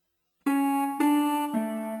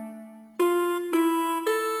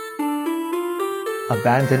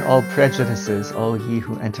Abandon all prejudices, all ye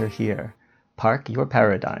who enter here. Park your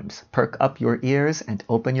paradigms, perk up your ears, and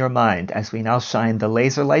open your mind as we now shine the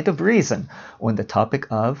laser light of reason on the topic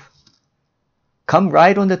of Come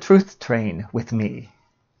Ride on the Truth Train with me.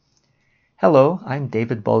 Hello, I'm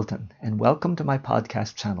David Bolton, and welcome to my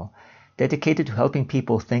podcast channel, dedicated to helping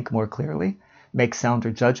people think more clearly, make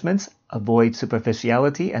sounder judgments, avoid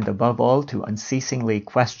superficiality, and above all, to unceasingly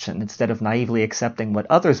question instead of naively accepting what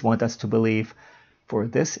others want us to believe, for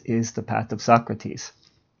this is the path of Socrates.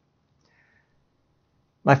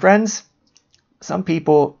 My friends, some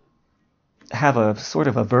people have a sort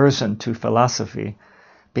of aversion to philosophy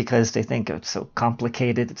because they think it's so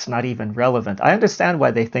complicated, it's not even relevant. I understand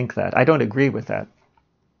why they think that. I don't agree with that.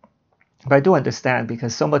 But I do understand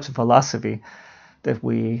because so much of philosophy that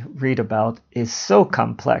we read about is so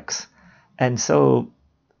complex and so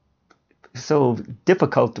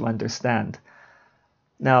difficult to understand.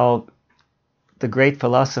 Now, the great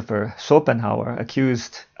philosopher Schopenhauer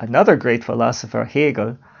accused another great philosopher,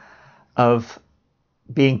 Hegel, of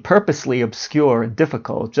being purposely obscure and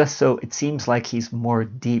difficult just so it seems like he's more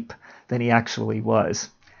deep than he actually was.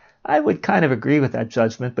 I would kind of agree with that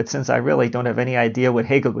judgment, but since I really don't have any idea what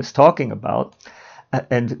Hegel was talking about,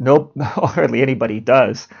 and hardly anybody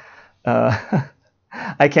does, I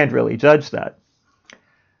can't really judge that.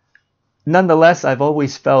 Nonetheless, I've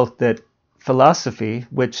always felt that philosophy,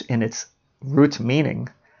 which in its root meaning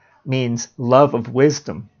means love of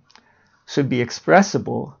wisdom, should be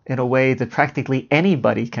expressible in a way that practically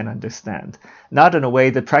anybody can understand, not in a way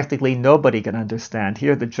that practically nobody can understand.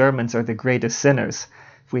 Here the Germans are the greatest sinners.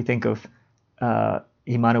 If we think of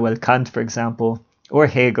Immanuel Kant, for example, or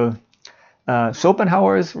Hegel,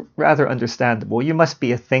 Schopenhauer is rather understandable. You must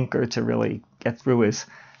be a thinker to really get through his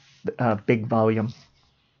big volume,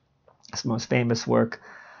 his most famous work.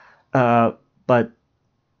 But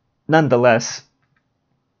nonetheless,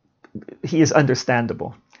 he is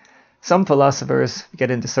understandable. Some philosophers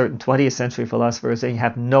get into certain 20th century philosophers and you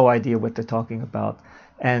have no idea what they're talking about.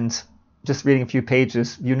 And just reading a few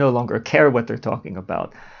pages, you no longer care what they're talking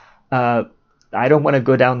about. I don't want to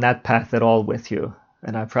go down that path at all with you.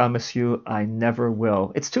 And I promise you, I never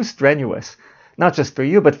will. It's too strenuous, not just for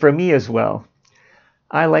you, but for me as well.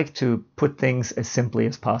 I like to put things as simply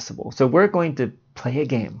as possible. So we're going to play a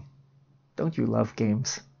game. Don't you love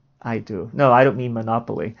games? I do. No, I don't mean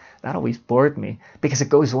Monopoly. That always bored me because it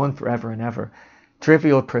goes on forever and ever.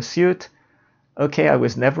 Trivial Pursuit. Okay, I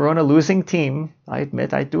was never on a losing team. I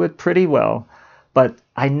admit I do it pretty well. But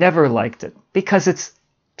I never liked it because it's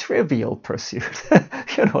Trivial Pursuit.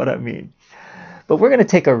 You know what I mean? But we're going to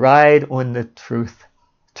take a ride on the truth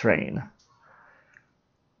train.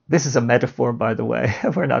 This is a metaphor, by the way.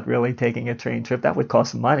 We're not really taking a train trip. That would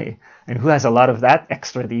cost money. And who has a lot of that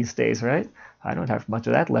extra these days, right? I don't have much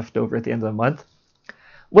of that left over at the end of the month.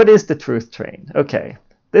 What is the truth train? Okay,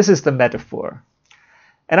 this is the metaphor.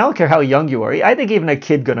 And I don't care how young you are. I think even a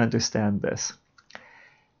kid could understand this.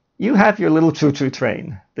 You have your little choo-choo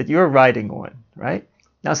train that you're riding on, right?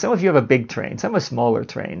 Now, some of you have a big train, some a smaller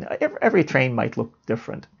train. Every train might look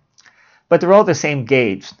different. But they're all the same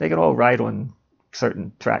gauge. They can all ride on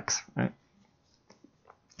certain tracks, right?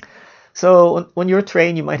 So on your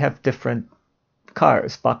train, you might have different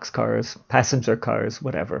cars, boxcars, passenger cars,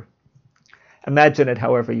 whatever. Imagine it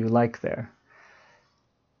however you like there.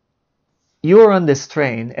 You are on this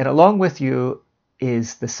train, and along with you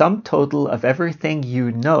is the sum total of everything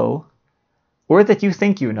you know or that you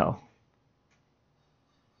think you know.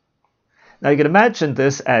 Now you can imagine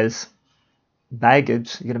this as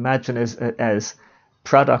baggage. You can imagine as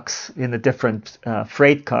products in the different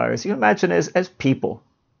freight cars. You can imagine as people.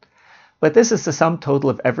 But this is the sum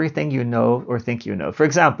total of everything you know or think you know. For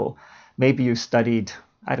example, maybe you studied,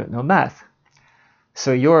 I don't know, math.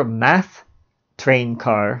 So your math train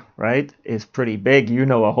car, right, is pretty big. You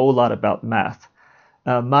know a whole lot about math.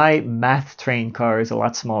 My math train car is a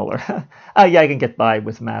lot smaller. Yeah, I can get by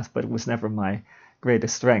with math, but it was never my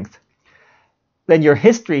greatest strength. Then your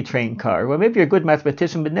history train car, well, maybe you're a good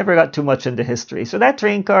mathematician, but never got too much into history. So that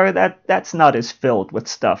train car, that's not as filled with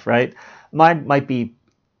stuff, right? Mine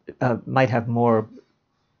might have more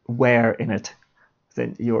wear in it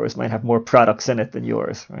than yours, might have more products in it than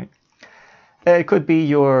yours, right? It could be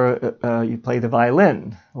you play the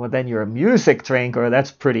violin. Well, then your music train car,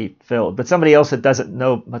 that's pretty filled. But somebody else that doesn't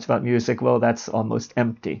know much about music, well, that's almost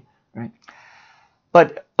empty, right?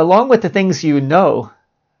 But along with the things you know,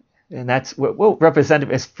 and that's what we'll represent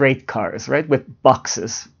as freight cars, right? With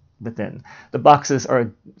boxes within. The boxes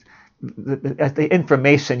are the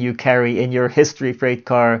information you carry in your history freight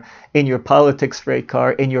car, in your politics freight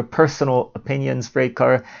car, in your personal opinions freight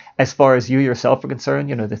car, as far as you yourself are concerned,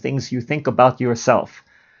 the things you think about yourself.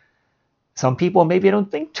 Some people maybe don't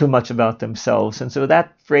think too much about themselves, and so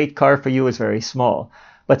that freight car for you is very small.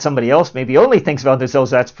 But somebody else maybe only thinks about themselves,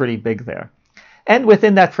 that's pretty big there. And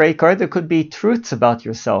within that freight car, there could be truths about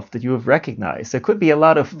yourself that you have recognized. There could be a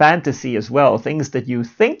lot of fantasy as well, things that you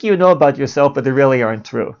think you know about yourself, but they really aren't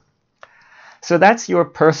true. So that's your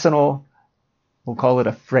personal, we'll call it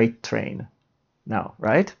a freight train now,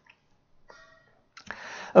 right?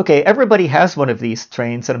 Okay, everybody has one of these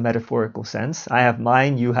trains in a metaphorical sense. I have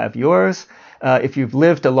mine, you have yours. If you've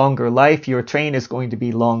lived a longer life, your train is going to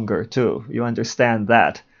be longer too. You understand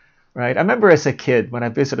that, right? I remember as a kid when I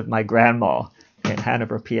visited my grandma in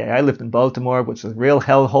Hanover, PA. I lived in Baltimore, which was a real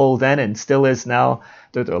hellhole then and still is now.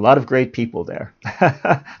 There are a lot of great people there.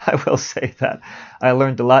 I will say that. I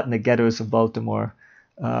learned a lot in the ghettos of Baltimore.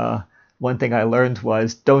 One thing I learned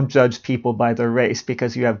was don't judge people by their race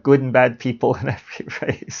because you have good and bad people in every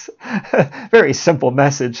race. Very simple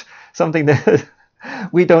message. Something that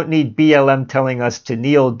we don't need BLM telling us to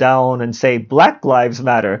kneel down and say Black Lives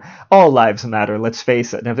Matter. All lives matter, let's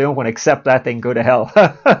face it. And if they don't want to accept that, they can go to hell.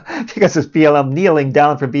 Because it's BLM kneeling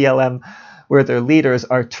down for BLM where their leaders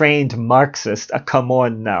are trained Marxists. Come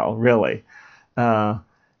on now, really.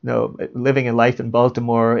 Living a life in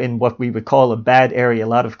Baltimore in what we would call a bad area, a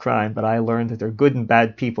lot of crime, but I learned that there are good and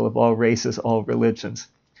bad people of all races, all religions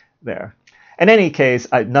there. In any case,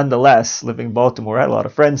 nonetheless, living in Baltimore, I had a lot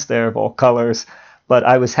of friends there of all colors, but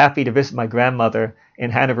I was happy to visit my grandmother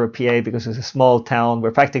in Hanover, PA, because it was a small town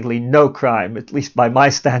where practically no crime, at least by my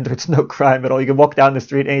standards, no crime at all. You could walk down the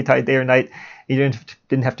street any time, day or night. You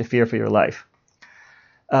didn't have to fear for your life.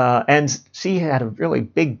 And she had a really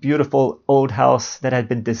big, beautiful old house that had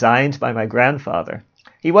been designed by my grandfather.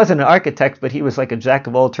 He wasn't an architect, but he was like a jack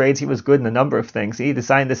of all trades. He was good in a number of things. He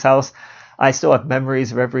designed this house. I still have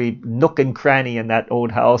memories of every nook and cranny in that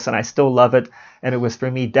old house, and I still love it. And it was for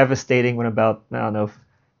me devastating when about,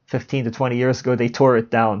 15 to 20 years ago, they tore it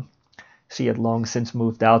down. She had long since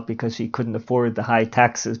moved out because she couldn't afford the high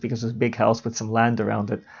taxes because it was a big house with some land around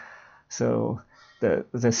it. So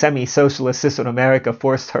the semi-socialist system in America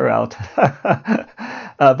forced her out.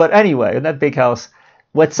 But anyway, in that big house,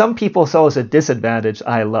 what some people saw as a disadvantage,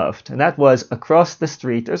 I loved. And that was across the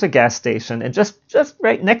street, there's a gas station, and just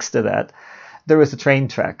right next to that, there was a train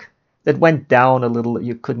track that went down a little.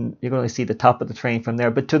 You could only see the top of the train from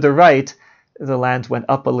there. But to the right, the land went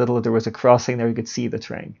up a little. There was a crossing there. You could see the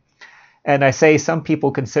train. And I say some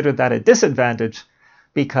people consider that a disadvantage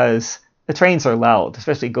because the trains are loud,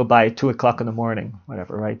 especially go by at 2 o'clock in the morning,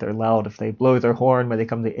 whatever, right? They're loud if they blow their horn when they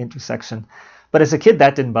come to the intersection. But as a kid,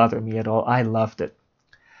 that didn't bother me at all. I loved it.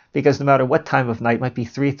 Because no matter what time of night, it might be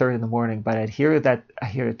 3:30 in the morning, but I hear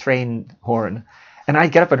a train horn, and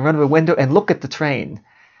I'd get up and run to the window and look at the train.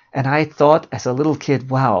 And I thought as a little kid,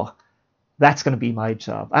 wow, that's going to be my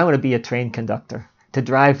job. I want to be a train conductor, to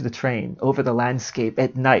drive the train over the landscape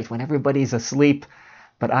at night when everybody's asleep.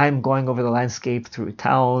 But I'm going over the landscape through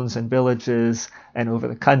towns and villages and over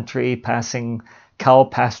the country, passing cow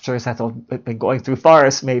pastures. I thought, going through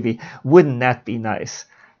forests maybe. Wouldn't that be nice?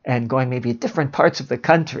 And going maybe different parts of the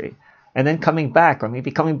country. And then coming back, or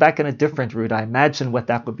maybe coming back in a different route. I imagine what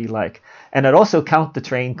that would be like. And I'd also count the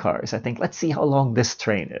train cars. I think, let's see how long this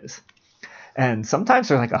train is. And sometimes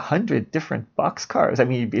there are like 100 different boxcars. I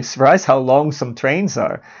mean, you'd be surprised how long some trains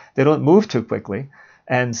are. They don't move too quickly.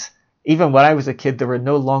 And even when I was a kid, there were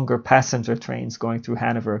no longer passenger trains going through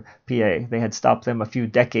Hanover, PA. They had stopped them a few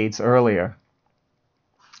decades earlier.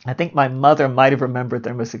 I think my mother might have remembered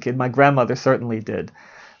them as a kid. My grandmother certainly did,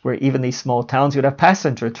 where even these small towns would have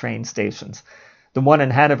passenger train stations. The one in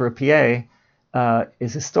Hanover, PA,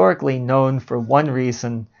 is historically known for one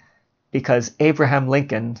reason, because Abraham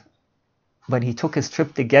Lincoln, when he took his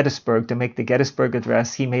trip to Gettysburg to make the Gettysburg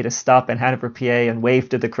Address, he made a stop in Hanover, PA and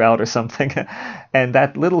waved to the crowd or something. And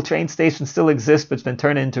that little train station still exists, but it's been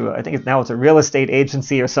turned into, I think now it's a real estate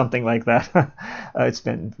agency or something like that. It's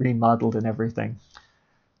been remodeled and everything.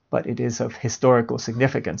 But it is of historical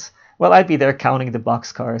significance. Well, I'd be there counting the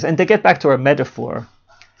boxcars. And to get back to our metaphor,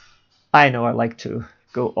 I know I like to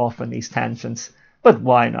go off on these tangents, but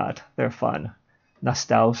why not? They're fun.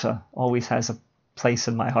 Nostalgia always has a place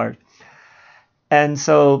in my heart. And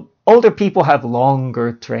so older people have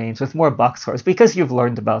longer trains with more boxcars because you've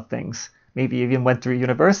learned about things. Maybe you even went through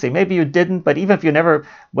university. Maybe you didn't, but even if you never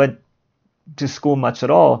went to school much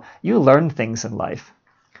at all, you learn things in life.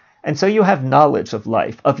 And so you have knowledge of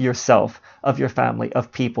life, of yourself, of your family,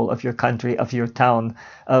 of people, of your country, of your town,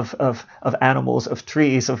 of animals, of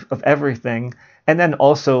trees, of everything. And then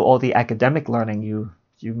also all the academic learning you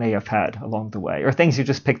may have had along the way, or things you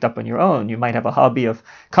just picked up on your own. You might have a hobby of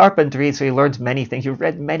carpentry, so you learned many things. You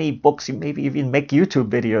read many books. You maybe even make YouTube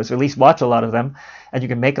videos, or at least watch a lot of them, and you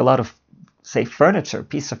can make a lot of, say,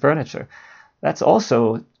 piece of furniture. That's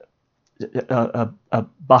also a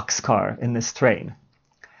boxcar in this train.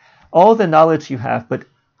 All the knowledge you have, but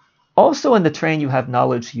also in the train you have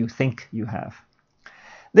knowledge you think you have.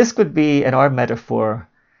 This could be, in our metaphor,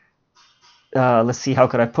 let's see, how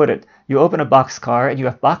could I put it? You open a boxcar and you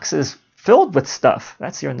have boxes filled with stuff.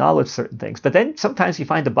 That's your knowledge, certain things. But then sometimes you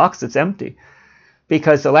find a box that's empty,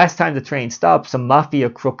 because the last time the train stopped, some mafia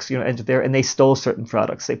crooks, entered there and they stole certain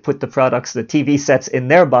products. They put the products, the TV sets, in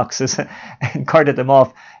their boxes and carted them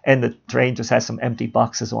off, and the train just has some empty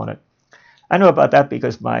boxes on it. I know about that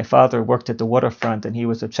because my father worked at the waterfront and he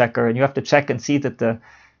was a checker, and you have to check and see that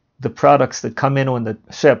the products that come in on the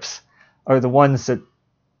ships are the ones that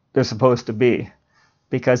they're supposed to be,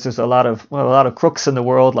 because there's a lot of crooks in the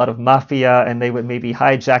world, a lot of mafia, and they would maybe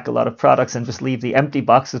hijack a lot of products and just leave the empty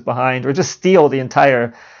boxes behind, or just steal the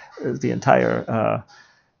entire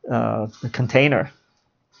container.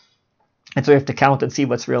 And so you have to count and see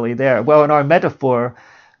what's really there. Well, in our metaphor,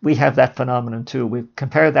 we have that phenomenon too. We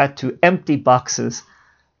compare that to empty boxes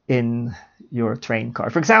in your train car.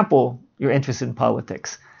 For example, you're interested in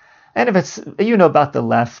politics. And if it's, about the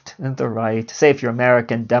left and the right, say if you're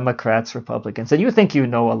American, Democrats, Republicans, and you think you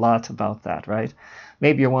know a lot about that, right?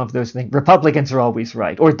 Maybe you're one of those things, Republicans are always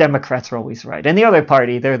right, or Democrats are always right, and the other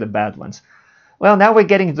party, they're the bad ones. Well, now we're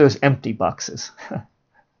getting to those empty boxes,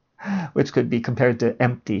 which could be compared to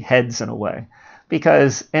empty heads in a way.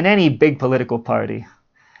 Because in any big political party,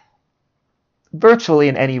 virtually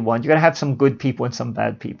in any one, you're going to have some good people and some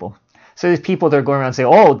bad people. So these people that are going around and say,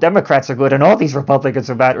 oh, Democrats are good and all these Republicans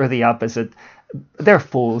are bad, or the opposite, they're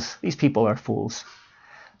fools. These people are fools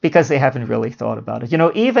because they haven't really thought about it.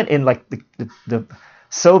 Even in like the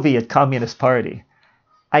Soviet Communist Party,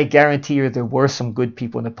 I guarantee you there were some good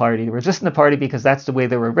people in the party. They were just in the party because that's the way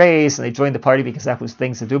they were raised, and they joined the party because that was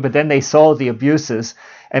things to do. But then they saw the abuses,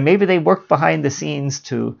 and maybe they worked behind the scenes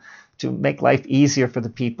to make life easier for the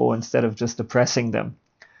people instead of just oppressing them.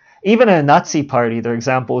 Even in a Nazi party, there are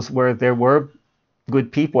examples where there were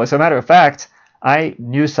good people. As a matter of fact, I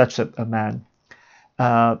knew such a man.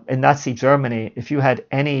 In Nazi Germany, if you had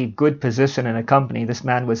any good position in a company, this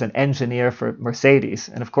man was an engineer for Mercedes.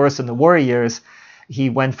 And of course, in the war years,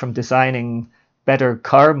 he went from designing better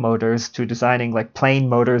car motors to designing like plane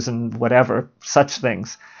motors and whatever, such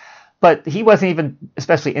things. But he wasn't even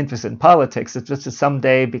especially interested in politics. It's just that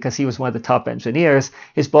someday, because he was one of the top engineers,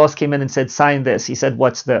 his boss came in and said, sign this. He said,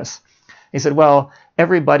 what's this? He said, well,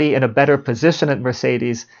 everybody in a better position at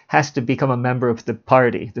Mercedes has to become a member of the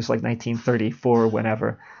party. This is like 1934 or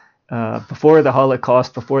whenever, before the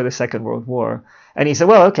Holocaust, before the Second World War. And he said,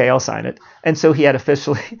 well, okay, I'll sign it. And so he had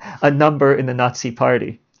officially a number in the Nazi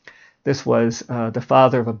party. This was the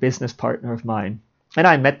father of a business partner of mine. And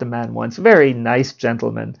I met the man once, a very nice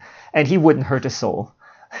gentleman, and he wouldn't hurt a soul.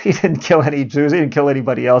 He didn't kill any Jews, he didn't kill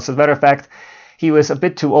anybody else. As a matter of fact, he was a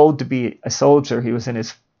bit too old to be a soldier. He was in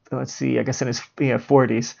his, in his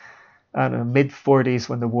 40s, I don't know, mid-40s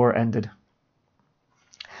when the war ended.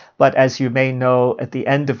 But as you may know, at the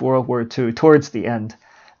end of World War II, towards the end,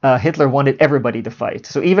 Hitler wanted everybody to fight.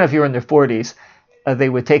 So even if you were in their 40s, they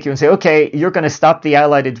would take you and say, okay, you're going to stop the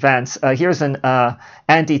Allied advance. Here's an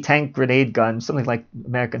anti-tank grenade gun, something like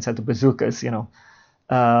Americans had the bazookas,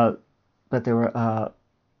 but they were,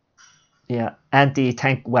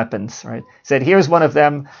 anti-tank weapons, right? Said, here's one of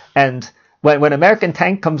them, and when an American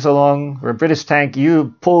tank comes along, or a British tank,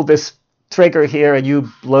 you pull this trigger here and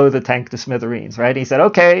you blow the tank to smithereens, right? He said,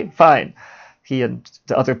 okay, fine. He and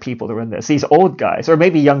the other people that were in this, these old guys, or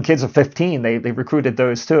maybe young kids of 15, they recruited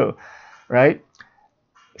those too, right?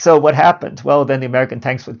 So what happened? Well, then the American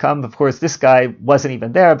tanks would come. Of course, this guy wasn't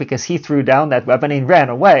even there because he threw down that weapon and ran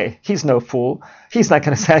away. He's no fool. He's not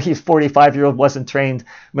going to say, he's 45-year-old, wasn't trained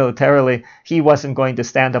militarily. He wasn't going to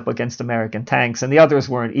stand up against American tanks, and the others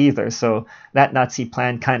weren't either. So that Nazi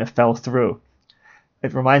plan kind of fell through.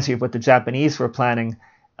 It reminds me of what the Japanese were planning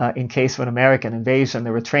in case of an American invasion. They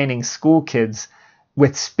were training school kids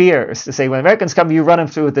with spears to say, when Americans come, you run them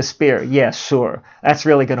through with the spear. Yeah, sure. That's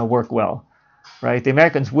really going to work well. Right? The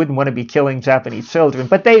Americans wouldn't want to be killing Japanese children,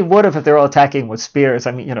 but they would have if they're all attacking with spears.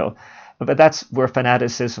 I mean, but that's where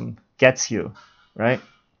fanaticism gets you, right?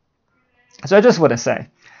 So I just want to say,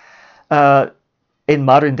 in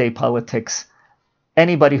modern day politics,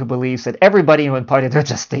 anybody who believes that everybody in one party, they're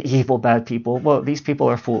just the evil, bad people, well, these people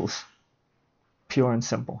are fools. Pure and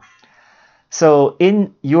simple. So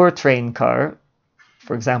in your train car,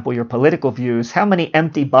 for example, your political views, how many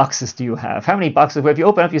empty boxes do you have? How many boxes where if you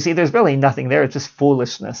open up, you see there's really nothing there, it's just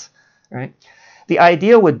foolishness, right? The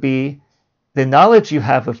idea would be the knowledge you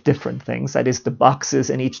have of different things, that is the boxes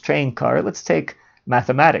in each train car. Let's take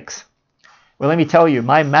mathematics. Well, let me tell you,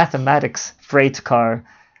 my mathematics freight car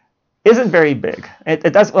isn't very big.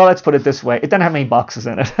 It does, well, let's put it this way. It doesn't have many boxes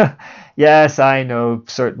in it. Yes, I know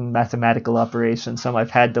certain mathematical operations. Some I've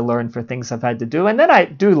had to learn for things I've had to do. And then I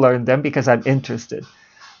do learn them because I'm interested.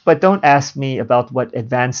 But don't ask me about what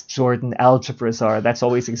advanced Jordan algebras are. That's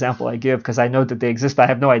always the example I give because I know that they exist, but I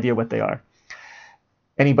have no idea what they are.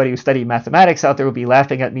 Anybody who studied mathematics out there will be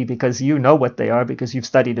laughing at me because you know what they are because you've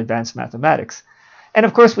studied advanced mathematics. And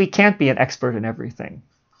of course, we can't be an expert in everything.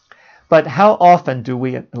 But how often do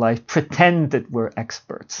we in life pretend that we're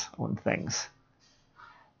experts on things?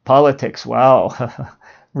 Politics, wow.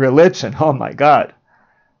 Religion, oh my God.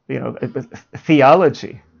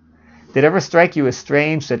 Theology. Did it ever strike you as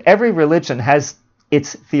strange that every religion has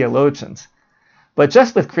its theologians? But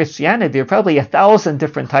just with Christianity, there are probably 1,000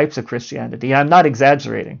 different types of Christianity. I'm not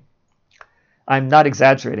exaggerating.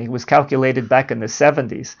 It was calculated back in the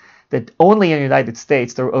 70s that only in the United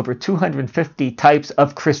States there were over 250 types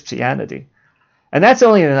of Christianity. And that's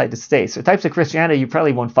only in the United States. So types of Christianity you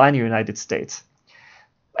probably won't find in the United States.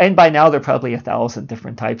 And by now there are probably 1,000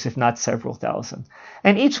 different types, if not several thousand.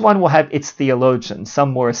 And each one will have its theologians,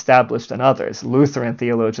 some more established than others. Lutheran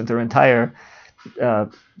theologians, their entire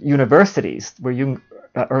universities where you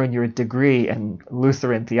earn your degree in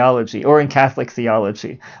Lutheran theology or in Catholic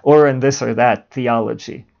theology or in this or that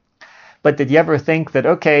theology. But did you ever think that,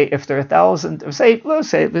 okay, if there are 1,000,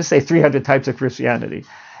 let's say 300 types of Christianity,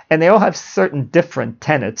 and they all have certain different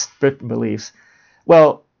tenets, different beliefs,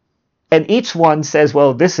 well, and each one says,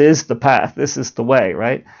 well, this is the path, this is the way,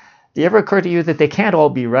 right? Did it ever occur to you that they can't all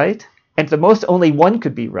be right? And at the most, only one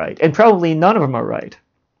could be right, and probably none of them are right.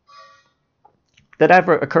 Did that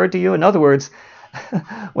ever occur to you? In other words,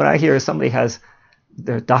 when I hear somebody has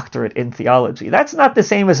their doctorate in theology, that's not the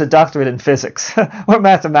same as a doctorate in physics or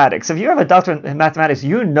mathematics. If you have a doctorate in mathematics,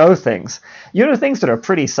 you know things. You know things that are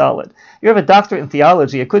pretty solid. You have a doctorate in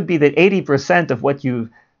theology, it could be that 80% of what you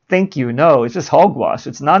think you know is just hogwash.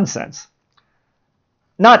 It's nonsense.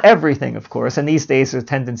 Not everything, of course, and these days there's a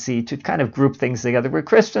tendency to kind of group things together. We're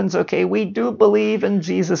Christians, okay, we do believe in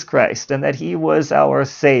Jesus Christ and that he was our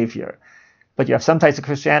Savior. But you have some types of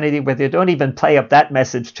Christianity where they don't even play up that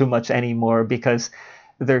message too much anymore because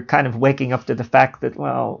they're kind of waking up to the fact that,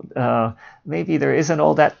 well, maybe there isn't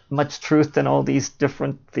all that much truth in all these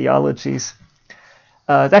different theologies.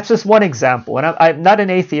 That's just one example. And I'm not an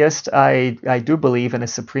atheist. I do believe in a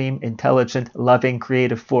supreme, intelligent, loving,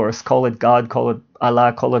 creative force. Call it God, call it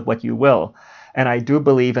Allah, call it what you will. And I do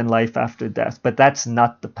believe in life after death. But that's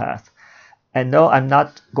not the path. And no, I'm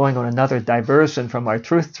not going on another diversion from our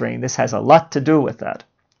truth train. This has a lot to do with that.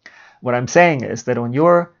 What I'm saying is that on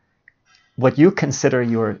what you consider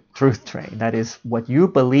your truth train, that is what you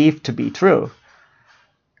believe to be true,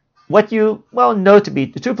 what you, know to be,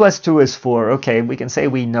 2 plus 2 is 4. Okay, we can say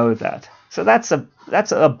we know that. So that's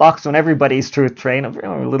a box on everybody's truth train.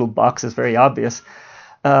 A little box is very obvious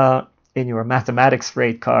in your mathematics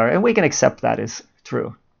freight car, and we can accept that as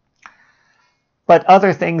true. But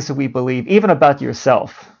other things that we believe, even about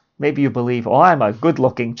yourself, maybe you believe, oh, I'm a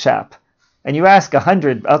good-looking chap. And you ask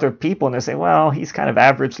 100 other people and they say, well, he's kind of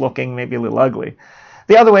average-looking, maybe a little ugly.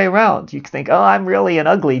 The other way around, you think, oh, I'm really an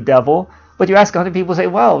ugly devil. But you ask 100 people, say,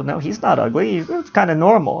 well, no, he's not ugly. He's kind of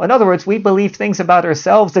normal. In other words, we believe things about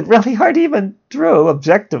ourselves that really aren't even true,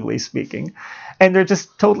 objectively speaking. And they're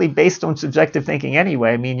just totally based on subjective thinking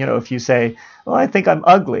anyway. I mean, if you say, well, I think I'm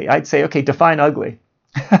ugly, I'd say, okay, define ugly.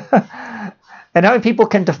 And how many people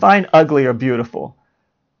can define ugly or beautiful?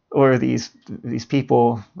 Or these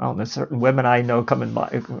people, I don't know, certain women I know come in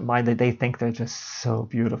mind that they think they're just so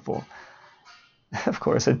beautiful. Of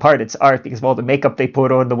course, in part it's art because of all the makeup they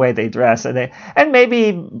put on, the way they dress, and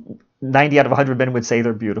maybe 90 out of 100 men would say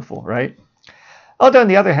they're beautiful, right? Although on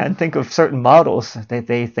the other hand, think of certain models that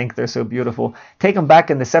they think they're so beautiful. Take them back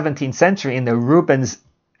in the 17th century in the Rubens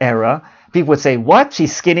era. People would say, what?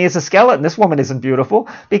 She's skinny as a skeleton. This woman isn't beautiful.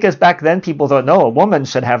 Because back then people thought, no, a woman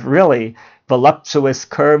should have really voluptuous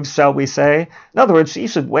curves, shall we say. In other words, she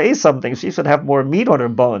should weigh something. She should have more meat on her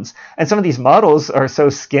bones. And some of these models are so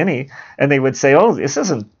skinny, and they would say, oh, this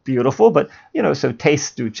isn't beautiful. But, so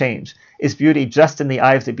tastes do change. Is beauty just in the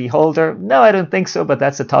eye of the beholder? No, I don't think so, but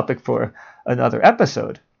that's a topic for another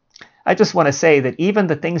episode. I just want to say that even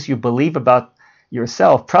the things you believe about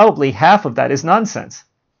yourself, probably half of that is nonsense.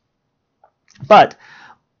 But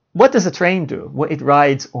what does a train do? Well, it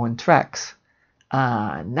rides on tracks.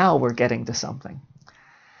 Now we're getting to something.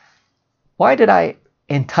 Why did I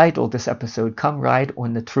entitle this episode, Come Ride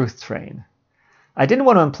on the Truth Train? I didn't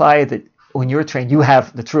want to imply that on your train you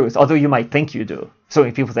have the truth, although you might think you do. So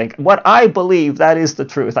many people think, what I believe, that is the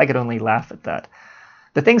truth. I could only laugh at that.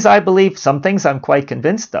 The things I believe, some things I'm quite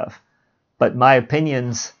convinced of. But my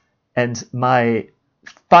opinions and my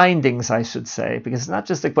findings, I should say, because it's not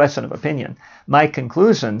just a question of opinion, my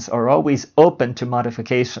conclusions are always open to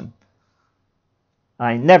modification.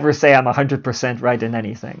 I never say I'm 100% right in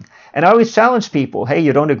anything. And I always challenge people, hey,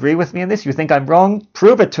 you don't agree with me in this? You think I'm wrong?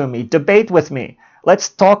 Prove it to me. Debate with me. Let's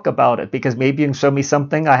talk about it, because maybe you can show me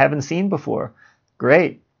something I haven't seen before.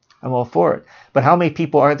 Great. I'm all for it. But how many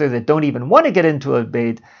people are there that don't even want to get into a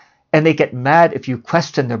debate, and they get mad if you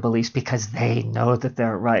question their beliefs because they know that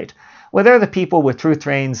they're right? Well, they're the people with truth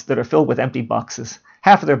trains that are filled with empty boxes.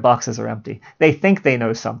 Half of their boxes are empty. They think they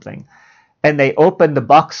know something. And they open the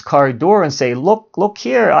boxcar door and say, look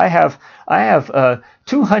here, I have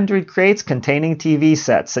 200 crates containing TV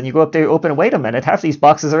sets. And you go up there, open, wait a minute, half these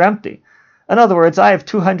boxes are empty. In other words, I have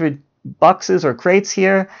 200 boxes or crates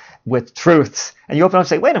here with truths. And you open up and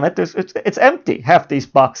say, wait a minute, it's empty, half these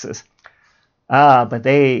boxes. But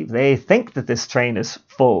they think that this train is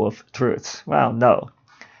full of truths. Well, no.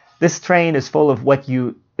 This train is full of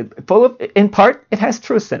in part, it has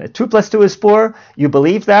truths in it. 2 + 2 is 4. You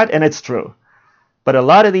believe that, and it's true. But a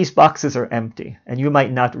lot of these boxes are empty, and you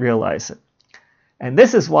might not realize it. And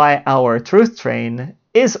this is why our truth train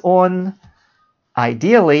is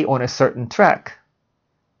ideally on a certain track.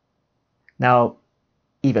 Now,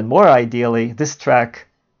 even more ideally, this track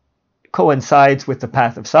coincides with the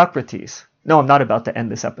path of Socrates. No, I'm not about to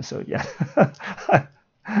end this episode yet.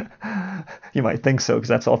 You might think so, because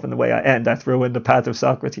that's often the way I end. I throw in the path of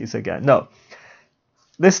Socrates again. No.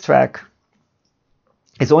 This track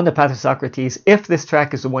is on the path of Socrates if this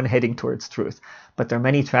track is the one heading towards truth. But there are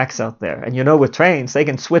many tracks out there. And with trains, they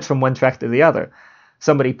can switch from one track to the other.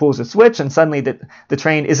 Somebody pulls a switch, and suddenly the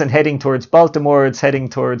train isn't heading towards Baltimore, it's heading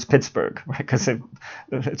towards Pittsburgh, right? Because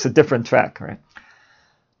it's a different track, right?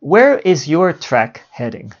 Where is your track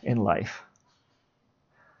heading in life?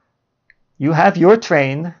 You have your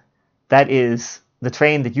train, that is the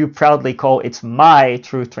train that you proudly call, it's my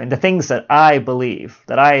truth train, the things that I believe,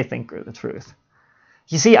 that I think are the truth.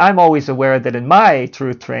 You see, I'm always aware that in my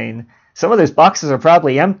truth train, some of those boxes are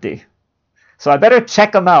probably empty. So I better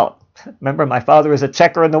check them out. Remember, my father was a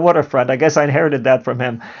checker in the waterfront. I guess I inherited that from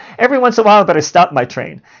him. Every once in a while, I better stop my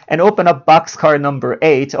train and open up boxcar number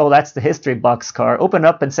 8. Oh, that's the history boxcar. Open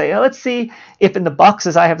up and say, let's see if in the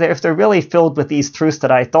boxes I have there, if they're really filled with these truths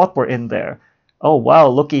that I thought were in there. Oh, wow,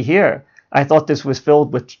 looky here. I thought this was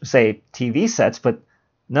filled with, say, TV sets, but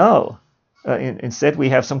no. Instead, we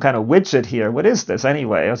have some kind of widget here. What is this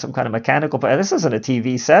anyway? Or some kind of mechanical. This isn't a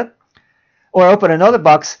TV set. Or open another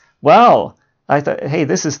box. Wow. I thought, hey,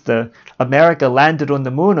 this is the America landed on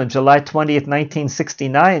the moon on July 20th,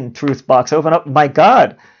 1969 truth box. Open up. My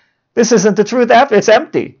God, this isn't the truth after. It's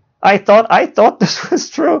empty. I thought this was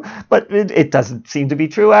true, but it doesn't seem to be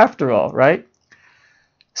true after all, right?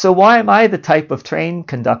 So why am I the type of train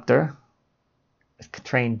conductor,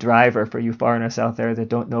 train driver for you foreigners out there that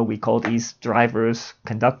don't know, we call these drivers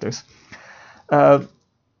conductors.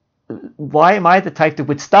 Why am I the type that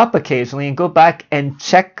would stop occasionally and go back and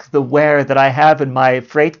check the wear that I have in my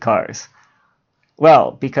freight cars?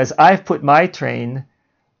 Well, because I've put my train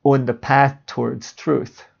on the path towards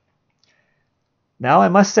truth. Now, I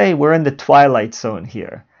must say we're in the twilight zone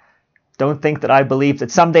here. Don't think that I believe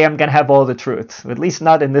that someday I'm going to have all the truth, at least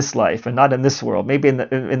not in this life and not in this world. Maybe in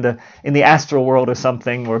the astral world or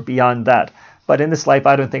something, or beyond that. But in this life,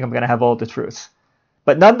 I don't think I'm going to have all the truths.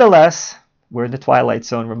 But nonetheless, we're in the twilight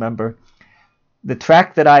zone, remember. The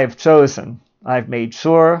track that I have chosen, I've made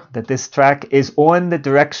sure that this track is on the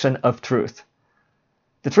direction of truth.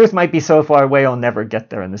 The truth might be so far away I'll never get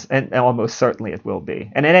there, and almost certainly it will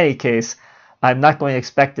be. And in any case, I'm not going to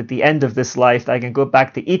expect at the end of this life that I can go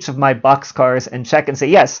back to each of my boxcars and check and say,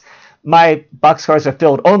 yes, my boxcars are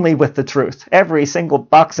filled only with the truth. Every single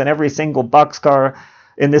box and every single boxcar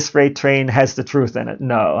in this freight train has the truth in it.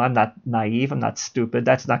 No, I'm not naive. I'm not stupid.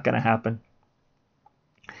 That's not going to happen.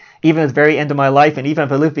 Even at the very end of my life, and even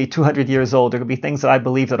if I live to be 200 years old, there will be things that I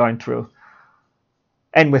believe that aren't true.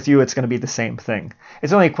 And with you, it's going to be the same thing.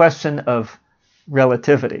 It's only a question of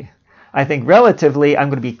relativity. I think relatively, I'm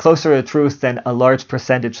going to be closer to truth than a large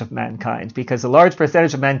percentage of mankind, because a large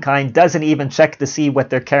percentage of mankind doesn't even check to see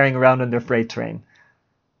what they're carrying around on their freight train.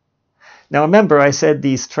 Now remember, I said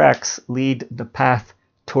these tracks lead the path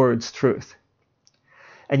towards truth.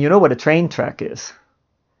 And you know what a train track is?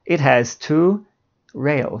 It has two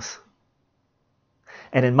rails.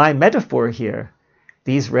 And in my metaphor here,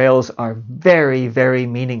 these rails are very, very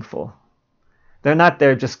meaningful. They're not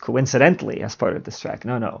there just coincidentally as part of this track.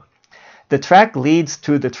 No, no. The track leads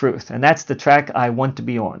to the truth, and that's the track I want to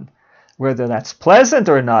be on. Whether that's pleasant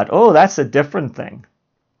or not, oh, that's a different thing.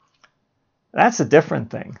 That's a different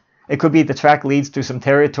thing. It could be the track leads to some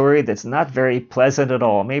territory that's not very pleasant at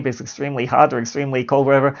all. Maybe it's extremely hot or extremely cold,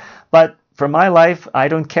 whatever. But for my life, I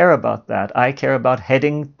don't care about that. I care about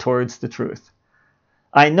heading towards the truth.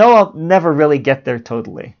 I know I'll never really get there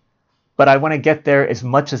totally, but I want to get there as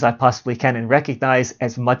much as I possibly can and recognize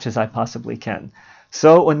as much as I possibly can.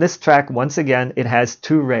 So on this track, once again, it has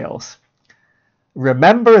two rails.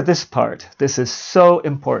 Remember this part. This is so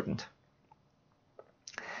important.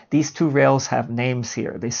 These two rails have names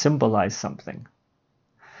here. They symbolize something.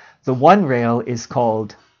 The one rail is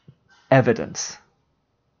called evidence.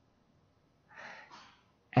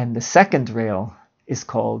 And the second rail is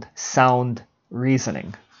called sound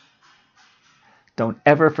reasoning. Don't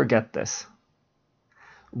ever forget this.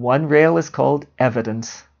 One rail is called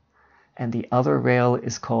evidence, and the other rail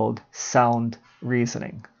is called sound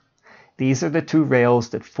reasoning. These are the two rails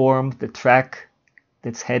that form the track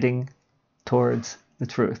that's heading towards the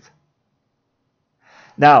truth.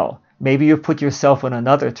 Now, maybe you put yourself on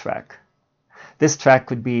another track. This track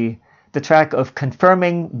could be the track of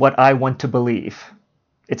confirming what I want to believe.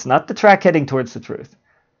 It's not the track heading towards the truth.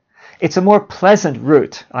 It's a more pleasant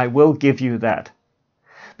route, I will give you that.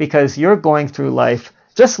 Because you're going through life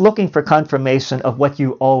just looking for confirmation of what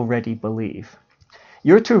you already believe.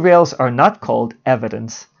 Your two rails are not called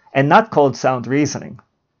evidence and not called sound reasoning.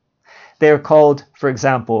 They are called, for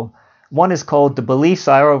example, one is called the beliefs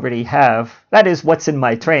I already have, that is what's in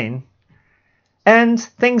my train, and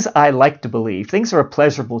things I like to believe, things that are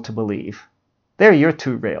pleasurable to believe. They're your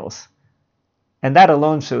two rails. And that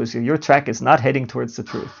alone shows you your track is not heading towards the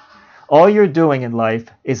truth. All you're doing in life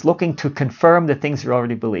is looking to confirm the things you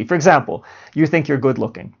already believe. For example, you think you're good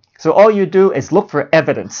looking. So all you do is look for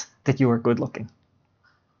evidence that you are good looking.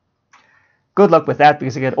 Good luck with that,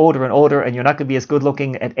 because you get older and older and you're not going to be as good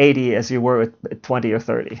looking at 80 as you were at 20 or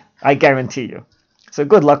 30. I guarantee you. So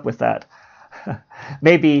good luck with that.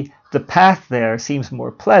 Maybe the path there seems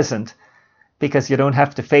more pleasant because you don't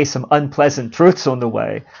have to face some unpleasant truths on the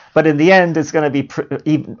way. But in the end, it's going to be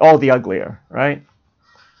even all the uglier, right?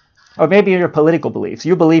 Or maybe in your political beliefs.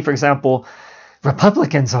 You believe, for example,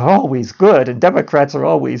 Republicans are always good and Democrats are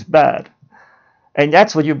always bad. And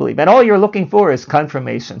that's what you believe. And all you're looking for is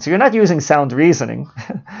confirmation. So you're not using sound reasoning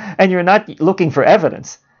and you're not looking for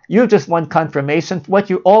evidence. You just want confirmation for what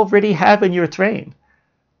you already have in your train.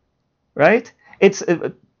 Right? It's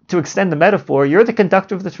to extend the metaphor, you're the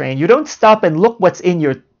conductor of the train. You don't stop and look what's in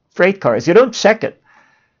your freight cars. You don't check it.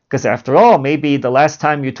 Because after all, maybe the last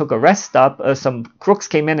time you took a rest stop, some crooks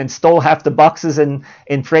came in and stole half the boxes in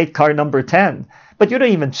freight car number 10. But you don't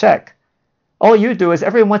even check. All you do is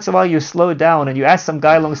every once in a while you slow down and you ask some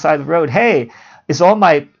guy alongside the road, "Hey, are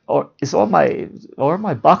my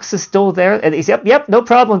boxes still there?" And he's, yep, no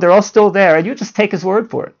problem, they're all still there. And you just take his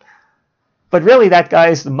word for it. But really, that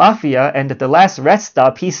guy's the mafia, and at the last rest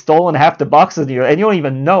stop, he's stolen half the boxes, and you don't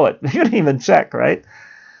even know it. You don't even check, right?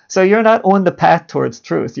 So you're not on the path towards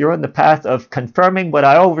truth. You're on the path of confirming what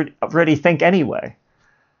I already think anyway.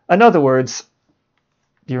 In other words,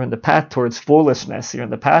 you're on the path towards foolishness. You're on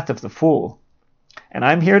the path of the fool. And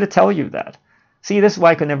I'm here to tell you that. See, this is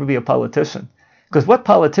why I could never be a politician. Because what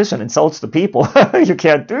politician insults the people? You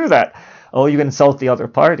can't do that. Oh, you can insult the other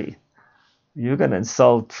party. You can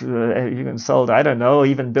insult, I don't know,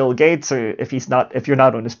 even Bill Gates, or if you're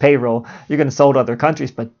not on his payroll. You can insult other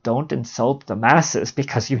countries, but don't insult the masses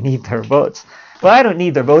because you need their votes. Well, I don't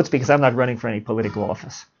need their votes because I'm not running for any political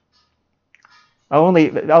office. I'll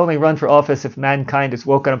only run for office if mankind is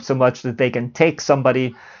woken up so much that they can take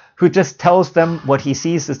somebody who just tells them what he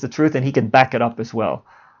sees as the truth and he can back it up as well.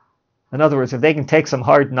 In other words, if they can take some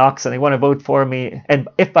hard knocks and they want to vote for me, and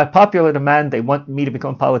if by popular demand they want me to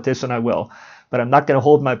become a politician, I will. But I'm not going to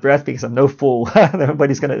hold my breath because I'm no fool.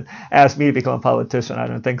 Everybody's going to ask me to become a politician. I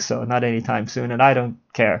don't think so. Not anytime soon, and I don't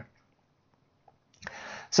care.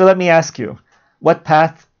 So let me ask you, what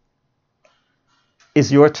path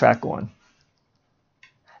is your track on?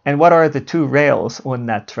 And what are the two rails on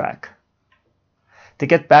that track? To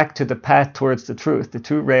get back to the path towards the truth, the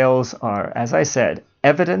two rails are, as I said,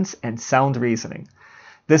 evidence and sound reasoning.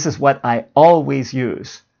 This is what I always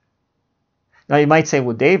use. Now you might say,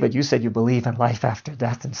 well, David, you said you believe in life after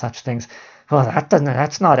death and such things. Well,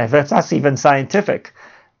 that's not evidence. That's even scientific.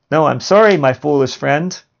 No, I'm sorry, my foolish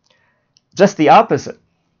friend. Just the opposite.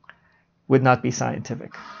 would not be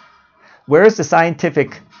scientific. Where is the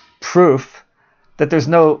scientific proof that there's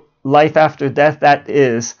no life after death? That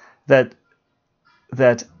is, that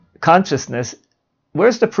consciousness,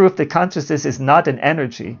 where's the proof that consciousness is not an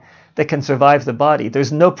energy that can survive the body?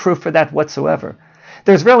 There's no proof for that whatsoever.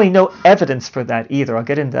 There's really no evidence for that either. I'll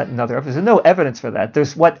get into that in another episode. There's no evidence for that.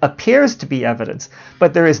 There's what appears to be evidence,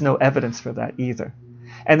 but there is no evidence for that either.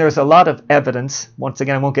 And there's a lot of evidence, once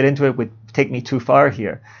again, I won't get into it, it would take me too far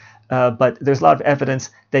here, but there's a lot of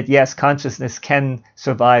evidence that yes, consciousness can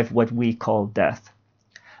survive what we call death.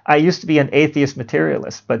 I used to be an atheist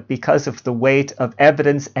materialist, but because of the weight of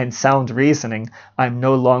evidence and sound reasoning, I'm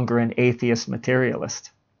no longer an atheist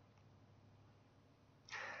materialist.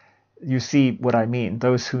 You see what I mean.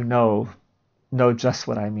 Those who know just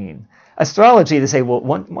what I mean. Astrology, they say, well,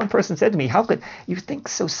 one person said to me, how could you think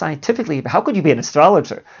so scientifically? How could you be an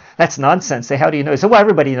astrologer? That's nonsense. Say, how do you know? I said, well,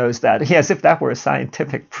 everybody knows that. Yes, if that were a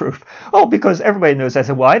scientific proof. Oh, because everybody knows that. I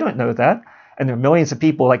said, well, I don't know that. And there are millions of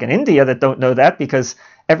people like in India that don't know that, because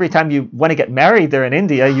every time you want to get married there in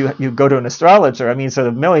India, you go to an astrologer. I mean, so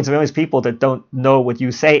the millions and millions of people that don't know what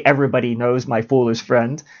you say, everybody knows, my foolish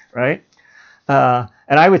friend, right?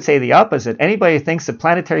 And I would say the opposite. Anybody who thinks that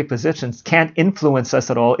planetary positions can't influence us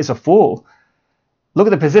at all is a fool. Look at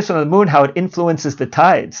the position of the moon, how it influences the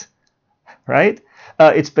tides, right?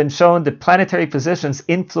 It's been shown that planetary positions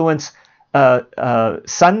influence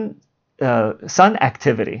sun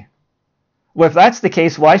activity. Well, if that's the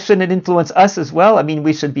case, why shouldn't it influence us as well? I mean,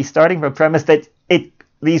 we should be starting from a premise that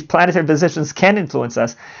these planetary positions can influence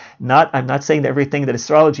us. I'm not saying that everything that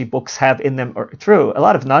astrology books have in them are true. A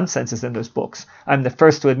lot of nonsense is in those books. I'm the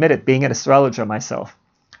first to admit it, being an astrologer myself.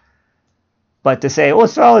 But to say, oh,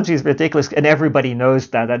 astrology is ridiculous and everybody knows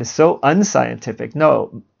that is so unscientific.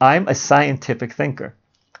 No, I'm a scientific thinker.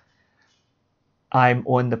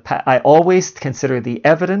 I always consider the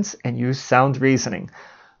evidence and use sound reasoning.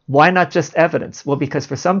 Why not just evidence? Well, because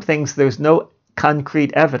for some things there's no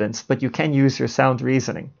concrete evidence, but you can use your sound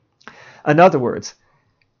reasoning. In other words,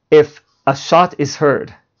 if a shot is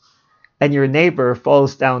heard and your neighbor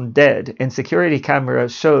falls down dead and security camera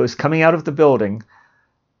shows coming out of the building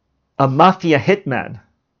a mafia hitman,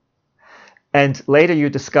 and later you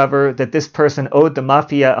discover that this person owed the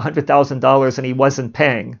mafia $100,000 and he wasn't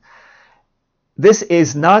paying, this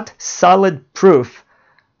is not solid proof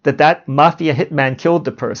that mafia hitman killed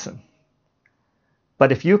the person.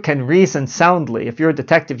 But if you can reason soundly, if you're a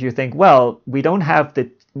detective, you think, well, we don't have the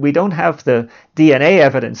DNA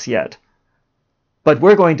evidence yet, but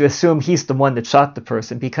we're going to assume he's the one that shot the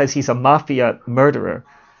person because he's a mafia murderer.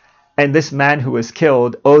 And this man who was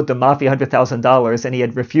killed owed the mafia $100,000 and he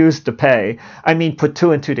had refused to pay. I mean, put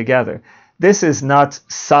two and two together. This is not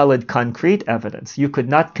solid, concrete evidence. You could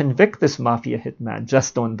not convict this mafia hitman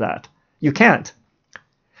just on that. You can't.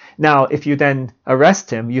 Now, if you then arrest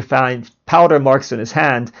him, you find powder marks on his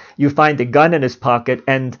hand, you find a gun in his pocket,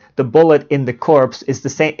 and the bullet in the corpse is the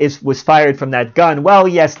same, was fired from that gun. Well,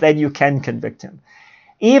 yes, then you can convict him.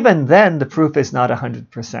 Even then, the proof is not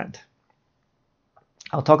 100%.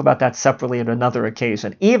 I'll talk about that separately on another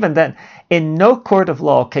occasion. Even then, in no court of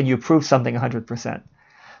law can you prove something 100%.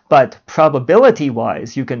 But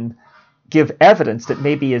probability-wise, you can give evidence that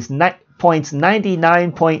maybe is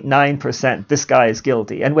 99.9% this guy is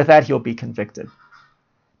guilty, and with that he'll be convicted.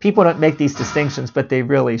 People don't make these distinctions, but they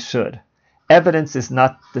really should. Evidence is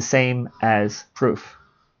not the same as proof.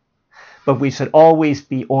 But we should always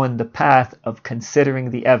be on the path of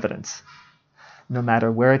considering the evidence, no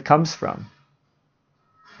matter where it comes from.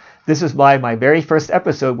 This is why my very first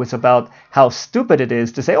episode was about how stupid it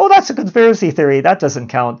is to say, oh, that's a conspiracy theory, that doesn't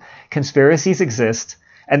count. Conspiracies exist,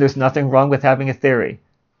 and there's nothing wrong with having a theory.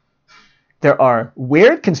 There are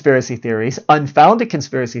weird conspiracy theories, unfounded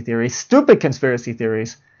conspiracy theories, stupid conspiracy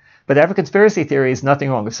theories, but every conspiracy theory is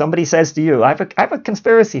nothing wrong. If somebody says to you, I have a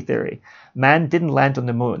conspiracy theory, man didn't land on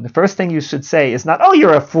the moon, the first thing you should say is not, oh,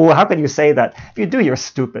 you're a fool, how can you say that? If you do, you're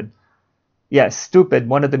stupid. Yes, stupid,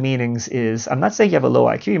 one of the meanings is, I'm not saying you have a low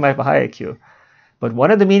IQ, you might have a high IQ, but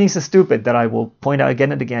one of the meanings of stupid that I will point out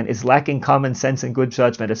again and again is lacking common sense and good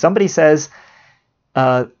judgment. If somebody says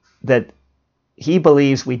that he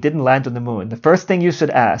believes we didn't land on the moon, the first thing you should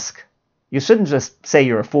ask, you shouldn't just say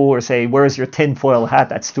you're a fool or say, where's your tinfoil hat,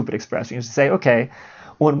 that stupid expression. You should say, okay,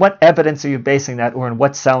 on what evidence are you basing that, or on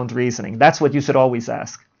what sound reasoning? That's what you should always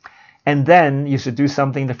ask. And then you should do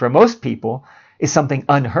something that for most people is something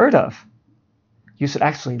unheard of. You should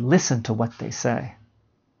actually listen to what they say.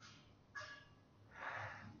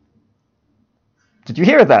 Did you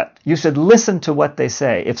hear that? You should listen to what they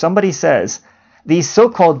say. If somebody says, these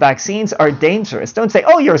so-called vaccines are dangerous, don't say,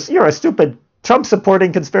 oh, you're a stupid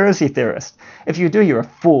Trump-supporting conspiracy theorist. If you do, you're a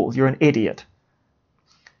fool. You're an idiot.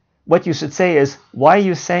 What you should say is, why are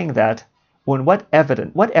you saying that? On what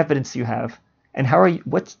evidence do you have? And how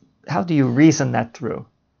do you reason that through?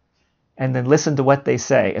 And then listen to what they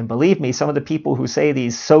say. And believe me, some of the people who say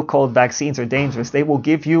these so-called vaccines are dangerous, they will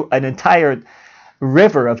give you an entire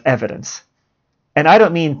river of evidence. And I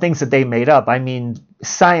don't mean things that they made up. I mean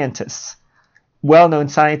scientists, well-known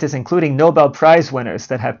scientists, including Nobel Prize winners,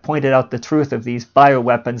 that have pointed out the truth of these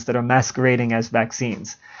bioweapons that are masquerading as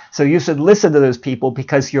vaccines. So you should listen to those people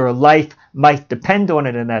because your life might depend on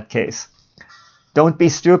it in that case. Don't be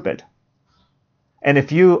stupid. And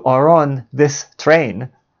if you are on this train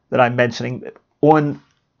that I'm mentioning, on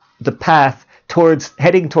the path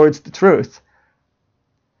heading towards the truth,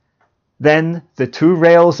 then the two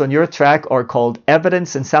rails on your track are called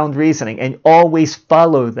evidence and sound reasoning, and always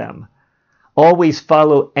follow them. Always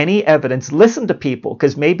follow any evidence. Listen to people,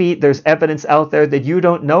 because maybe there's evidence out there that you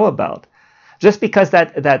don't know about. Just because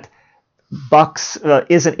that box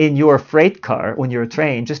isn't in your freight car on your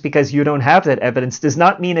train, just because you don't have that evidence, does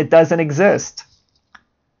not mean it doesn't exist.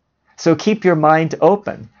 So keep your mind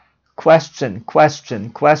open. Question,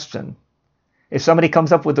 question, question. If somebody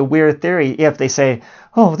comes up with a weird theory, if they say,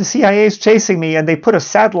 oh, the CIA is chasing me and they put a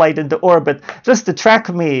satellite into orbit just to track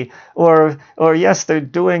me, or yes, they're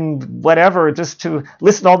doing whatever just to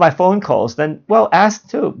listen to all my phone calls, then, well, ask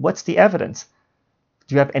too, what's the evidence?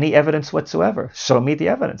 Do you have any evidence whatsoever? Show me the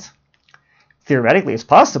evidence. Theoretically, it's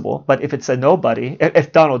possible, but if it's a nobody,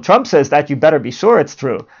 if Donald Trump says that, you better be sure it's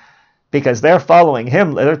true, because they're following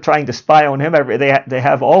him. They're trying to spy on him. They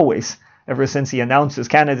have always, ever since he announced his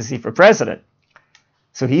candidacy for president.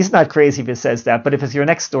 So he's not crazy if he says that, but if it's your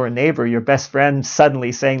next door neighbor, your best friend,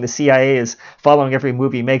 suddenly saying the CIA is following every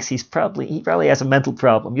move he makes, he probably has a mental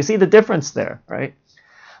problem. You see the difference there, right?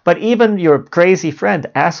 But even your crazy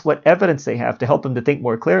friend, ask what evidence they have to help him to think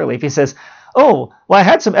more clearly. If he says, oh, well, I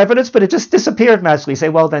had some evidence, but it just disappeared magically, say,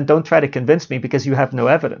 well, then don't try to convince me because you have no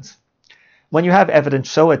evidence. When you have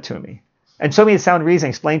evidence, show it to me. And show me the sound reason.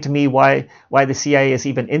 Explain to me why the CIA is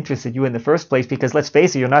even interested in you in the first place, because let's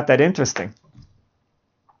face it, you're not that interesting.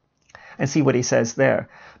 And see what he says there.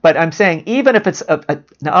 But I'm saying, even if it's an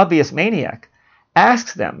obvious maniac,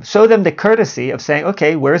 ask them, show them the courtesy of saying,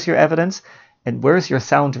 okay, where's your evidence and where's your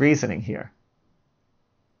sound reasoning here?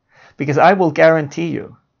 Because I will guarantee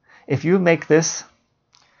you, if you make this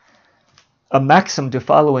a maxim to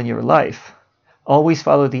follow in your life, always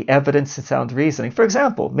follow the evidence and sound reasoning. For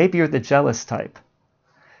example, maybe you're the jealous type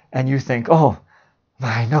and you think, oh,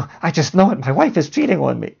 I just know it, my wife is cheating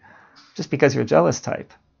on me, just because you're a jealous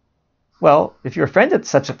type. Well, if you're a friend of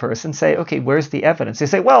such a person, say, okay, where's the evidence? They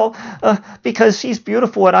say, well, because she's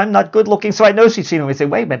beautiful and I'm not good looking, so I know she's cheating on me. Say,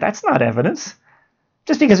 wait a minute, that's not evidence.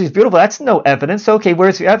 Just because she's beautiful, that's no evidence. Okay,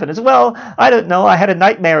 where's your evidence? Well, I don't know. I had a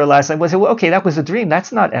nightmare last night. Well, okay, that was a dream.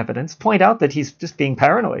 That's not evidence. Point out that he's just being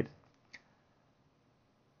paranoid.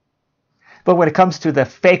 But when it comes to the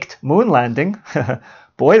faked moon landing,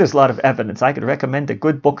 boy, there's a lot of evidence. I could recommend a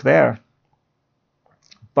good book there.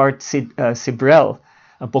 Bart Sibrel,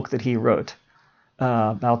 a book that he wrote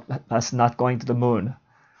about us not going to the moon.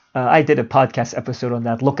 I did a podcast episode on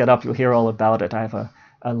that. Look it up. You'll hear all about it. I have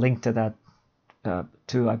a link to that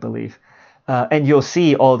too, I believe. And you'll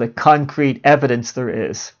see all the concrete evidence there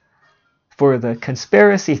is for the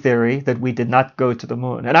conspiracy theory that we did not go to the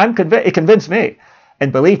moon. And it convinced me.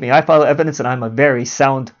 And believe me, I follow evidence and I'm a very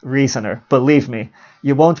sound reasoner. Believe me,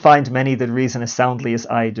 you won't find many that reason as soundly as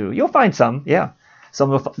I do. You'll find some, yeah. Some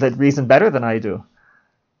that reason better than I do.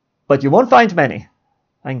 But you won't find many.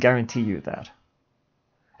 I can guarantee you that.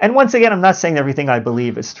 And once again, I'm not saying everything I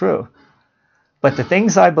believe is true. But the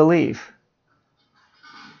things I believe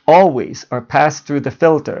always are passed through the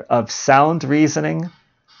filter of sound reasoning,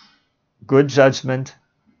 good judgment,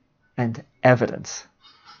 and evidence.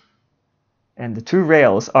 And the two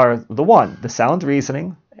rails are the sound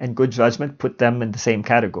reasoning and good judgment, put them in the same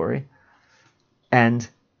category, and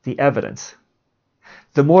the evidence.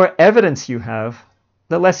 The more evidence you have,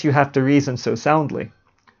 the less you have to reason so soundly.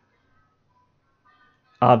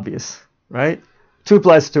 Obvious, right? 2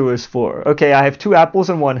 + 2 is 4. Okay, I have 2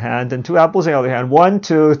 apples in one hand and 2 apples in the other hand. 1,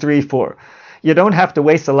 2, 3, 4. You don't have to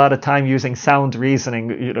waste a lot of time using sound reasoning.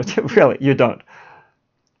 Really, you don't.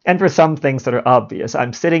 And for some things that are obvious,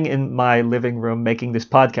 I'm sitting in my living room making this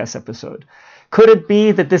podcast episode. Could it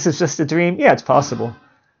be that this is just a dream? Yeah, it's possible.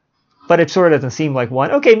 But it sure doesn't seem like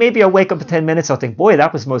one. Okay, maybe I'll wake up in 10 minutes. I'll think, boy,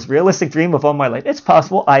 that was the most realistic dream of all my life. It's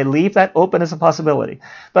possible. I leave that open as a possibility.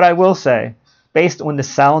 But I will say, based on the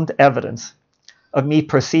sound evidence of me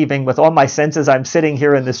perceiving with all my senses, I'm sitting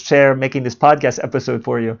here in this chair making this podcast episode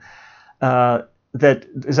for you. that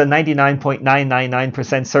there's a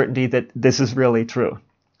 99.999% certainty that this is really true.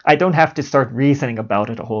 I don't have to start reasoning about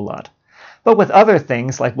it a whole lot. But with other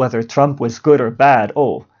things, like whether Trump was good or bad,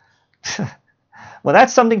 oh, well,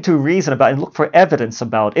 that's something to reason about and look for evidence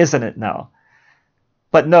about, isn't it now?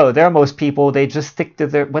 But no, there are most people, they just stick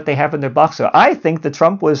to what they have in their box. So I think that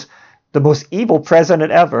Trump was the most evil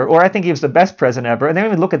president ever, or I think he was the best president ever, and they don't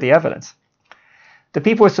even look at the evidence. The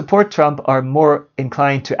people who support Trump are more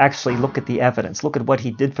inclined to actually look at the evidence, look at what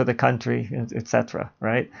he did for the country, etc.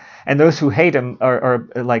 Right? And those who hate him are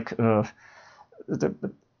like a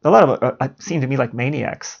lot of them seem to me like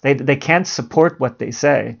maniacs. They can't support what they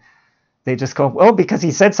say. They just go, oh, because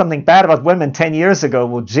he said something bad about women 10 years ago.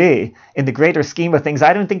 Well, gee, in the greater scheme of things,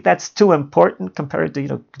 I don't think that's too important compared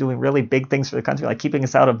to, doing really big things for the country, like keeping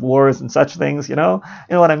us out of wars and such things, You know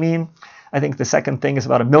what I mean? I think the second thing is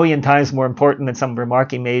about 1,000,000 times more important than some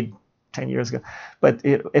remark he made 10 years ago. But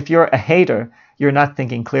if you're a hater, you're not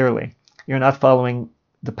thinking clearly. You're not following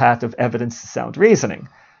the path of evidence to sound reasoning.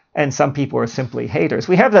 And some people are simply haters.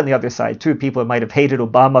 We have that on the other side, too. People might have hated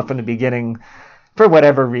Obama from the beginning for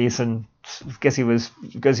whatever reason. Because he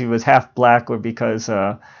was half black, or because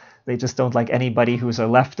they just don't like anybody who's a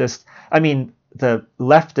leftist. I mean, the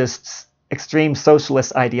leftists' extreme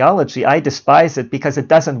socialist ideology, I despise it because it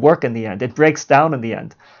doesn't work in the end. It breaks down in the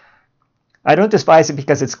end. I don't despise it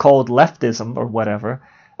because it's called leftism or whatever.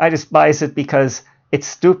 I despise it because it's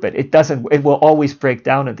stupid. It will always break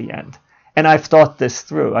down in the end. And I've thought this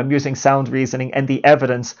through. I'm using sound reasoning and the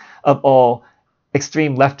evidence of all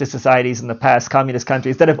extreme leftist societies in the past, communist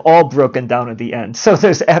countries, that have all broken down at the end. So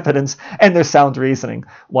there's evidence and there's sound reasoning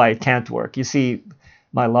why it can't work. You see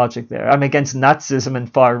my logic there. I'm against Nazism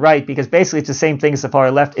and far right because basically it's the same thing as the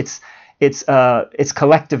far left. It's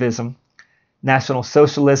collectivism, National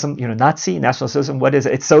Socialism. Nazi, National Socialism. What is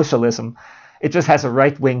it? It's socialism. It just has a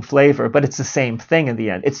right-wing flavor, but it's the same thing in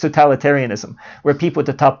the end. It's totalitarianism, where people at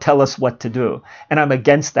the top tell us what to do. And I'm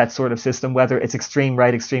against that sort of system, whether it's extreme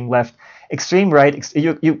right, extreme left. Extreme right,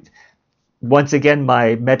 once again,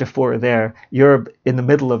 my metaphor there, you're in the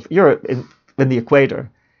middle of, you're in the equator,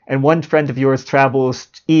 and one friend of yours travels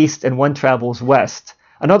east and one travels west.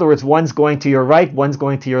 In other words, one's going to your right, one's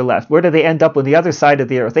going to your left. Where do they end up on the other side of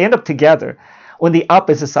the earth? They end up together on the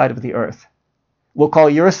opposite side of the earth. We'll call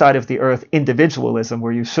your side of the earth individualism,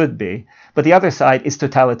 where you should be, but the other side is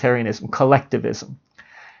totalitarianism, collectivism.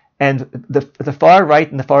 And the far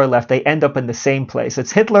right and the far left, they end up in the same place.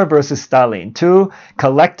 It's Hitler versus Stalin, two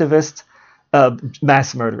collectivist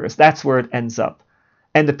mass murderers. That's where it ends up.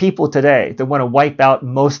 And the people today that want to wipe out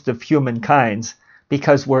most of humankind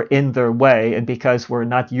because we're in their way and because we're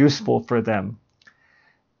not useful for them.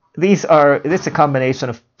 This is a combination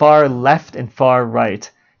of far left and far right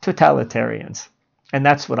totalitarians. And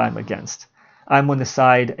that's what I'm against. I'm on the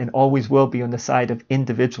side, and always will be on the side, of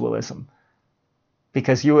individualism.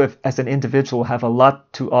 Because you, as an individual, have a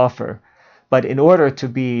lot to offer. But in order to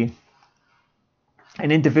be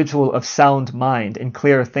an individual of sound mind and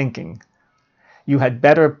clear thinking, you had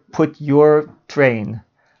better put your train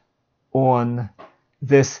on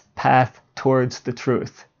this path towards the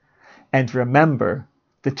truth. And remember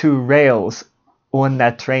the two rails on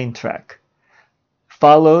that train track.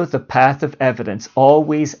 Follow the path of evidence.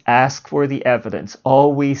 Always ask for the evidence.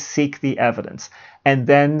 Always seek the evidence. And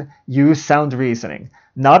then use sound reasoning,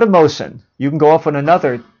 not emotion. You can go off on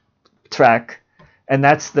another track, and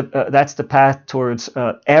that's the path towards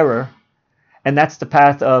error, and that's the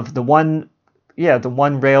path of the one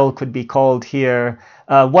rail could be called here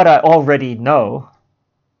what I already know,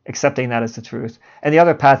 accepting that as the truth, and the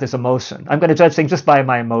other path is emotion. I'm going to judge things just by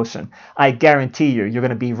my emotion. I guarantee you're going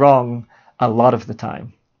to be wrong a lot of the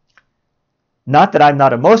time. Not that I'm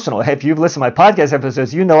not emotional. If you've listened to my podcast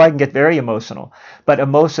episodes, you know I can get very emotional. But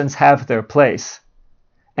emotions have their place.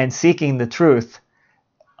 And seeking the truth,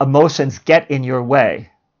 emotions get in your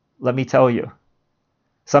way. Let me tell you.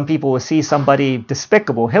 Some people will see somebody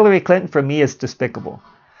despicable. Hillary Clinton, for me, is despicable.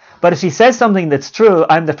 But if she says something that's true,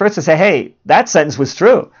 I'm the first to say, hey, that sentence was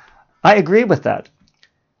true. I agree with that.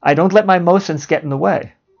 I don't let my emotions get in the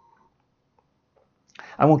way.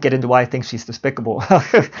 I won't get into why I think she's despicable.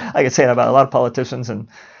 I could say that about a lot of politicians, and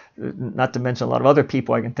not to mention a lot of other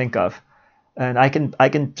people I can think of. And I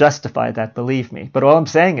can justify that, believe me. But all I'm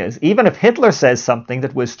saying is, even if Hitler says something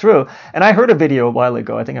that was true, and I heard a video a while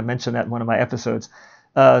ago, I think I mentioned that in one of my episodes.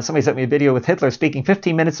 Somebody sent me a video with Hitler speaking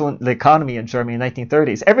 15 minutes on the economy in Germany in the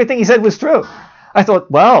 1930s. Everything he said was true. I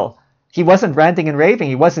thought, well, he wasn't ranting and raving.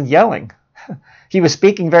 He wasn't yelling. He was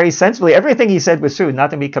speaking very sensibly. Everything he said was true, not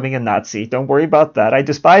to me becoming a Nazi. Don't worry about that. I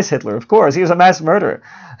despise Hitler, of course. He was a mass murderer.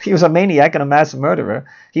 He was a maniac and a mass murderer.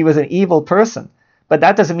 He was an evil person. But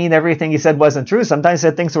that doesn't mean everything he said wasn't true. Sometimes he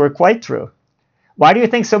said things that were quite true. Why do you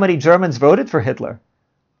think so many Germans voted for Hitler?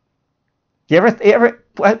 Do you ever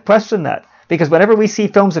question that? Because whenever we see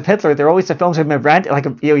films of Hitler, they're always the films of him ranting, like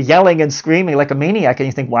yelling and screaming like a maniac, and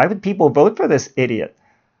you think, why would people vote for this idiot?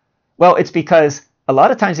 Well, it's because a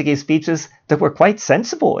lot of times he gave speeches that were quite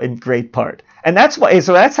sensible in great part, and that's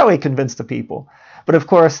how he convinced the people. But of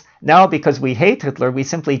course, now because we hate Hitler, we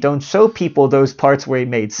simply don't show people those parts where he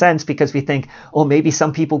made sense, because we think, oh, maybe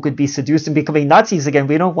some people could be seduced and becoming Nazis again.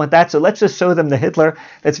 We don't want that, so let's just show them the Hitler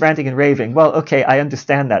that's ranting and raving. Well, okay, I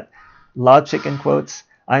understand that logic in quotes.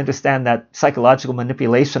 I understand that psychological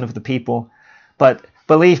manipulation of the people. But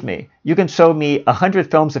believe me, you can show me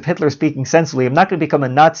 100 films of Hitler speaking sensibly. I'm not going to become a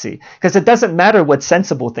Nazi, because it doesn't matter what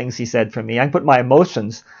sensible things he said for me. I can put my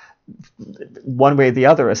emotions one way or the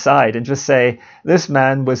other aside and just say, this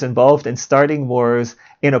man was involved in starting wars,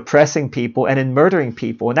 in oppressing people, and in murdering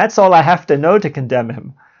people. And that's all I have to know to condemn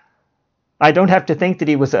him. I don't have to think that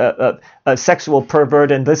he was a sexual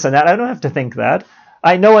pervert and this and that. I don't have to think that.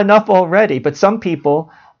 I know enough already. But some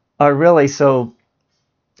people are really so,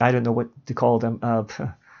 I don't know what to call them,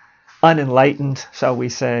 unenlightened, shall we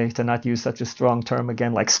say, to not use such a strong term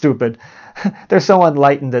again, like stupid. They're so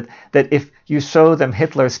unenlightened that if you show them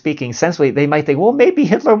Hitler speaking sensibly, they might think, well, maybe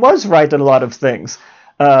Hitler was right in a lot of things.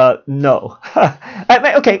 No.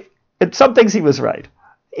 Okay, in some things he was right.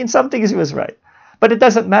 In some things he was right. But it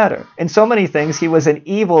doesn't matter. In so many things, he was an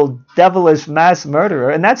evil, devilish mass murderer,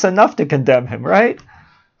 and that's enough to condemn him, right?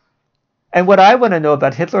 And what I want to know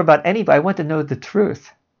about Hitler, about anybody, I want to know the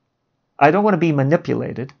truth. I don't want to be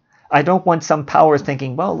manipulated. I don't want some powers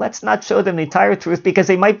thinking, well, let's not show them the entire truth because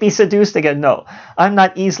they might be seduced again. No, I'm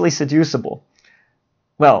not easily seducible.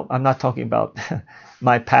 Well, I'm not talking about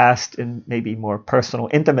my past in maybe more personal,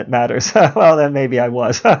 intimate matters. Well, then maybe I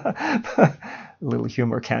was. A little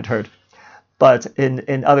humor can't hurt. But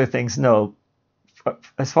in other things, no.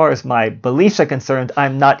 As far as my beliefs are concerned,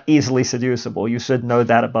 I'm not easily seducible. You should know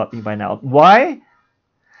that about me by now. Why?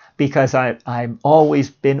 Because I've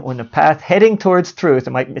always been on a path heading towards truth.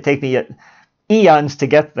 It might take me eons to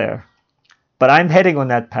get there, but I'm heading on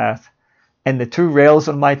that path. And the two rails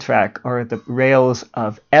on my track are the rails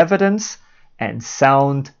of evidence and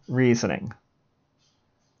sound reasoning.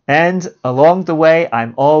 And along the way,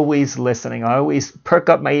 I'm always listening. I always perk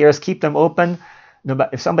up my ears, keep them open.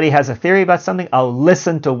 If somebody has a theory about something, I'll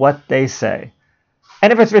listen to what they say.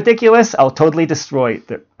 And if it's ridiculous, I'll totally destroy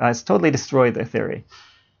their theory.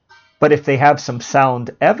 But if they have some sound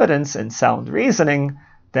evidence and sound reasoning,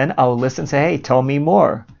 then I'll listen and say, hey, tell me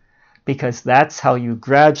more. Because that's how you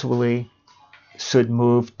gradually should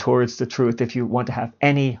move towards the truth if you want to have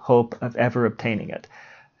any hope of ever obtaining it.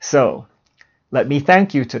 So, let me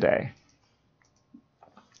thank you today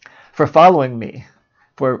for following me,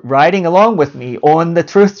 for riding along with me on the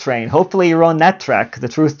truth train. Hopefully you're on that track, the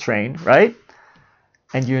truth train, right?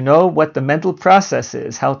 And you know what the mental process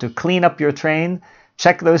is, how to clean up your train,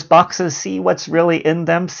 check those boxes, see what's really in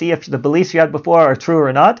them, see if the beliefs you had before are true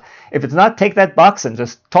or not. If it's not, take that box and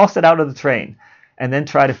just toss it out of the train. And then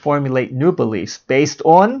try to formulate new beliefs based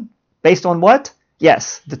on what?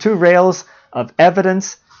 Yes, the two rails of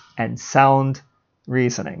evidence and sound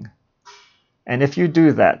reasoning. And if you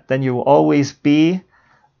do that, then you will always be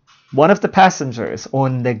one of the passengers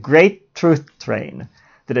on the great truth train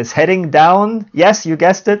that is heading down, yes, you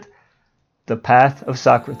guessed it, the path of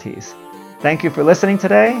Socrates. Thank you for listening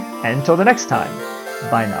today, and until the next time,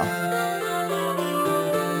 bye now.